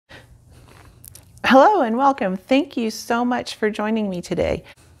Hello and welcome. Thank you so much for joining me today.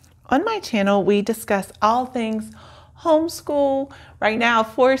 On my channel, we discuss all things homeschool. Right now,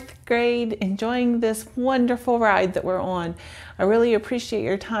 4th grade, enjoying this wonderful ride that we're on. I really appreciate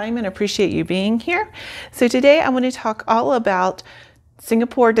your time and appreciate you being here. So today I want to talk all about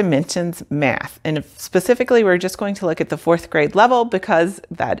Singapore Dimensions math. And specifically, we're just going to look at the 4th grade level because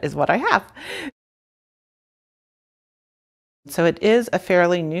that is what I have. So it is a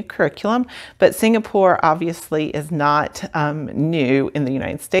fairly new curriculum, but Singapore obviously is not new in the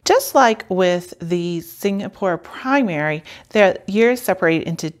United States. Just like with the Singapore primary, the years separate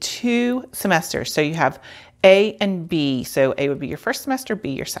into 2 semesters. So you have A and B. So A would be your first semester, B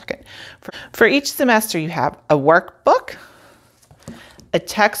your second. For each semester, you have a workbook, a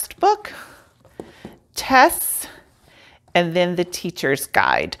textbook, tests, and then the teacher's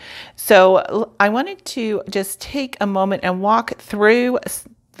guide. So I wanted to just take a moment and walk through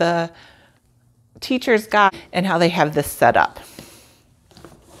the teacher's guide and how they have this set up.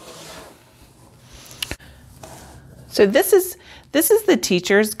 So this is the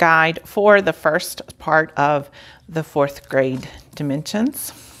teacher's guide for the first part of the 4th grade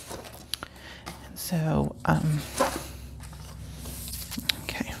dimensions. So,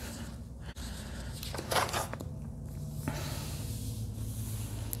 okay.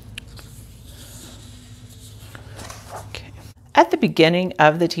 At the beginning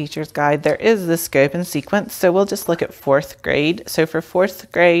of the teacher's guide, there is the scope and sequence. So we'll just look at 4th grade. So for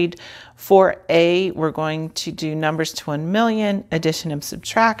 4th grade, for A, we're going to do numbers to 1 million, addition and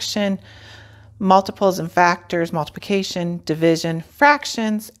subtraction, multiples and factors, multiplication, division,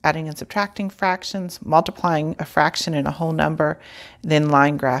 fractions, adding and subtracting fractions, multiplying a fraction and a whole number, then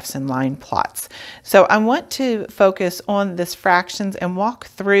line graphs and line plots. So I want to focus on this fractions and walk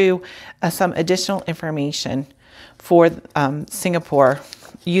through some additional information for Singapore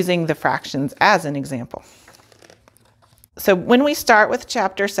using the fractions as an example. So when we start with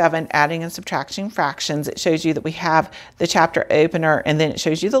chapter 7, adding and subtracting fractions, it shows you that we have the chapter opener, and then it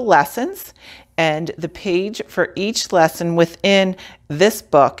shows you the lessons and the page for each lesson within this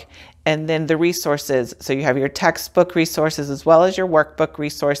book, and then the resources. So you have your textbook resources as well as your workbook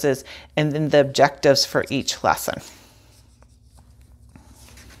resources, and then the objectives for each lesson.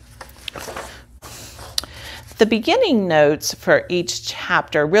 The beginning notes for each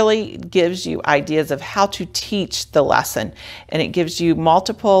chapter really gives you ideas of how to teach the lesson, and it gives you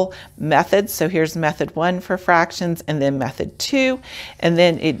multiple methods. So here's method 1 for fractions, and then method 2, and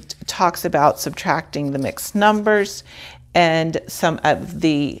then it talks about subtracting the mixed numbers and some of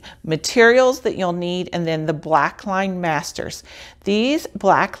the materials that you'll need, and then the black line masters. These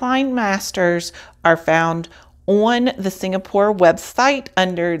black line masters are found on the Singapore website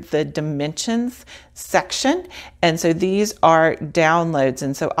under the dimensions section, and so these are downloads,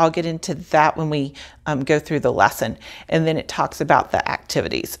 and so I'll get into that when we go through the lesson. And then it talks about the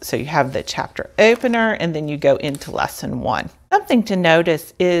activities. So you have the chapter opener, and then you go into lesson 1. Something to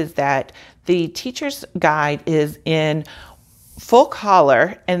notice is that the teacher's guide is in full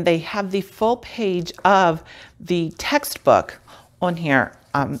color, and they have the full page of the textbook on here.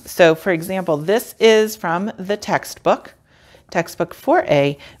 So for example, this is from the textbook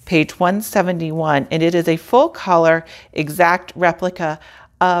 4A, page 171, and it is a full color exact replica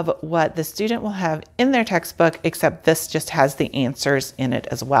of what the student will have in their textbook, except this just has the answers in it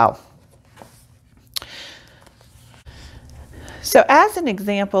as well. So as an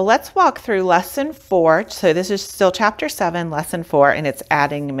example, let's walk through lesson 4. So this is still chapter 7, lesson 4, and it's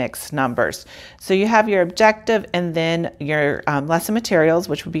adding mixed numbers. So you have your objective and then your lesson materials,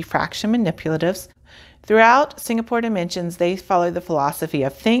 which would be fraction manipulatives. Throughout Singapore Dimensions, they follow the philosophy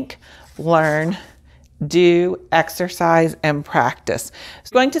of think, learn, do, exercise, and practice.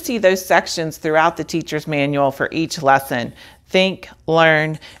 So you're going to see those sections throughout the teacher's manual for each lesson. Think,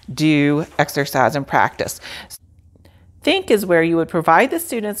 learn, do, exercise, and practice. Think is where you would provide the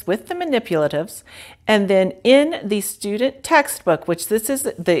students with the manipulatives, and then in the student textbook, which this is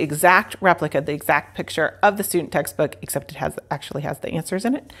the exact replica, the exact picture of the student textbook, except it actually has the answers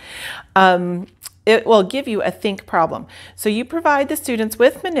in it, it will give you a think problem. So you provide the students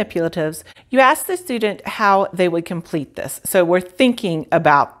with manipulatives. You ask the student how they would complete this. So we're thinking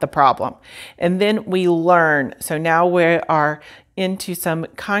about the problem, and then we learn. So now we are into some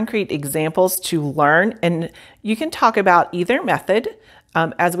concrete examples to learn, and you can talk about either method.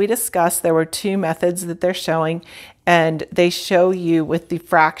 As we discussed, there were 2 methods that they're showing, and they show you with the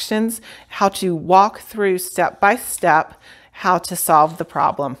fractions how to walk through step by step how to solve the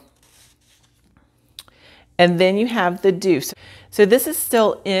problem. And then you have the do. So this is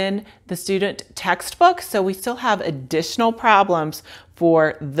still in the student textbook, so we still have additional problems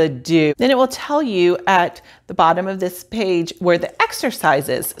for the do. Then it will tell you at the bottom of this page where the exercise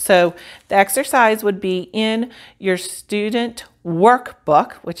is. So the exercise would be in your student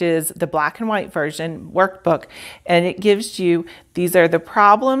workbook, which is the black and white version workbook, and it gives you, these are the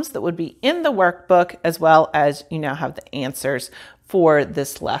problems that would be in the workbook, as well as you now have the answers for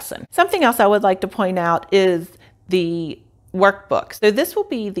this lesson. Something else I would like to point out is the workbook. So this will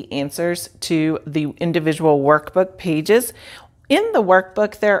be the answers to the individual workbook pages. In the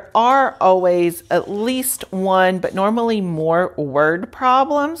workbook, there are always at least one, but normally more word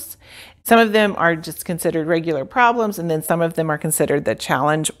problems. Some of them are just considered regular problems, and then some of them are considered the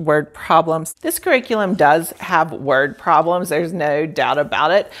challenge word problems. This curriculum does have word problems, there's no doubt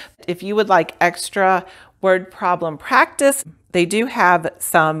about it. If you would like extra word problem practice, they do have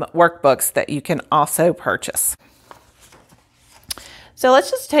some workbooks that you can also purchase. So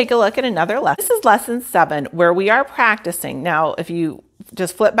let's just take a look at another lesson. This is lesson 7, where we are practicing. Now, if you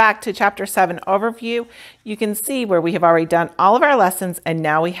just flip back to chapter 7 overview, you can see where we have already done all of our lessons, and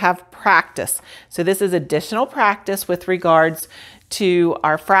now we have practice. So this is additional practice with regards to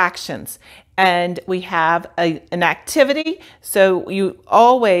our fractions. And we have an activity. So you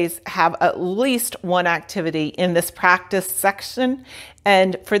always have at least one activity in this practice section.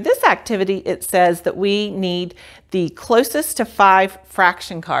 And for this activity, it says that we need the closest to 5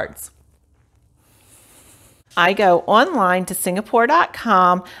 fraction cards. I go online to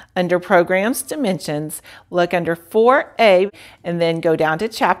Singapore.com under Programs Dimensions, look under 4A, and then go down to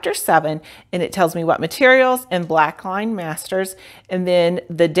Chapter 7, and it tells me what materials and Blackline Masters, and then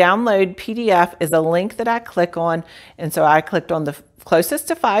the download PDF is a link that I click on, and so I clicked on the closest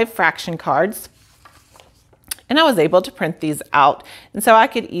to 5 fraction cards. And I was able to print these out. And so I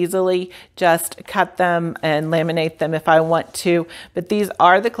could easily just cut them and laminate them if I want to. But these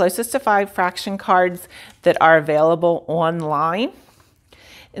are the closest to 5 fraction cards that are available online.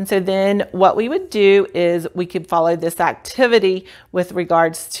 And so then what we would do is we could follow this activity with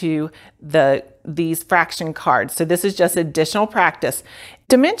regards to these fraction cards. So this is just additional practice.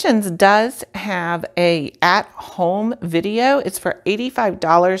 Dimensions does have a at-home video. It's for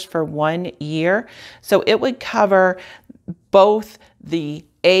 $85 for 1 year. So it would cover both the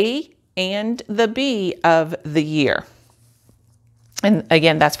A and the B of the year. And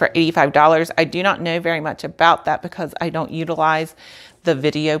again, that's for $85. I do not know very much about that because I don't utilize the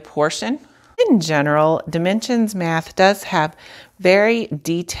video portion. In general, Dimensions Math does have very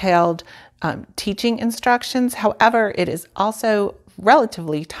detailed teaching instructions. However, it is also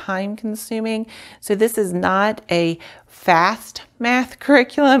relatively time consuming. So this is not a fast math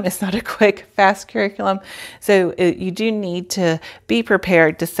curriculum. It's not a quick, fast curriculum. So you do need to be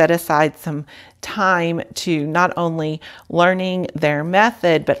prepared to set aside some time to not only learning their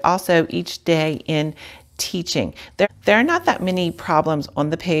method, but also each day in teaching. There are not that many problems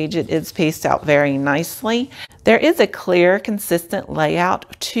on the page. It is spaced out very nicely. There is a clear, consistent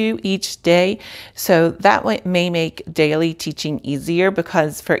layout to each day, so that may make daily teaching easier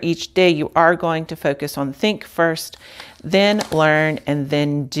because for each day you are going to focus on think first, then learn, and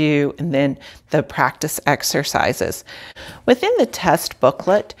then do, and then the practice exercises. Within the test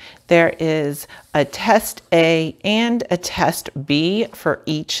booklet, there is a test A and a test B for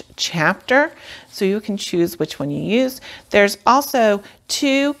each chapter, so you can choose which one you use. There's also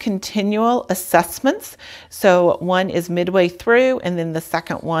 2 continual assessments. So one is midway through, and then the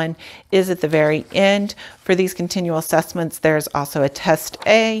second one is at the very end. For these continual assessments, there's also a test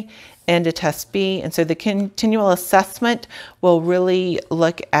A and a test B. And so the continual assessment will really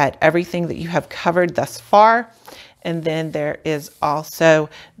look at everything that you have covered thus far. And then there is also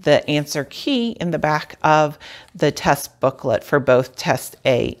the answer key in the back of the test booklet for both test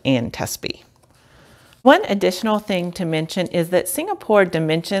A and test B. One additional thing to mention is that Singapore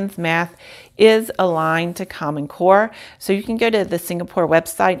Dimensions Math is aligned to Common Core. So you can go to the Singapore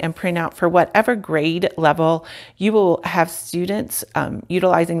website and print out for whatever grade level you will have students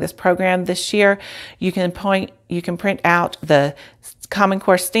utilizing this program this year. You can print out the Common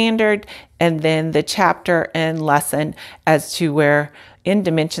Core Standard and then the chapter and lesson as to where in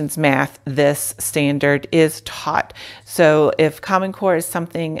Dimensions Math this standard is taught. So if Common Core is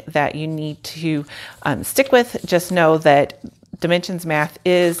something that you need to stick with, just know that Dimensions Math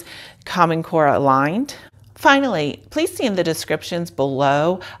is Common Core aligned. Finally, please see in the descriptions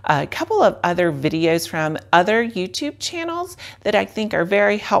below a couple of other videos from other YouTube channels that I think are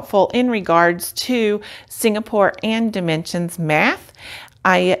very helpful in regards to Singapore and Dimensions Math.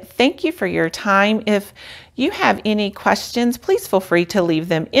 I thank you for your time. If you have any questions, please feel free to leave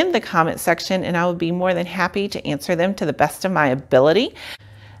them in the comment section and I will be more than happy to answer them to the best of my ability.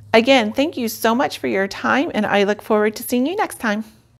 Again, thank you so much for your time and I look forward to seeing you next time.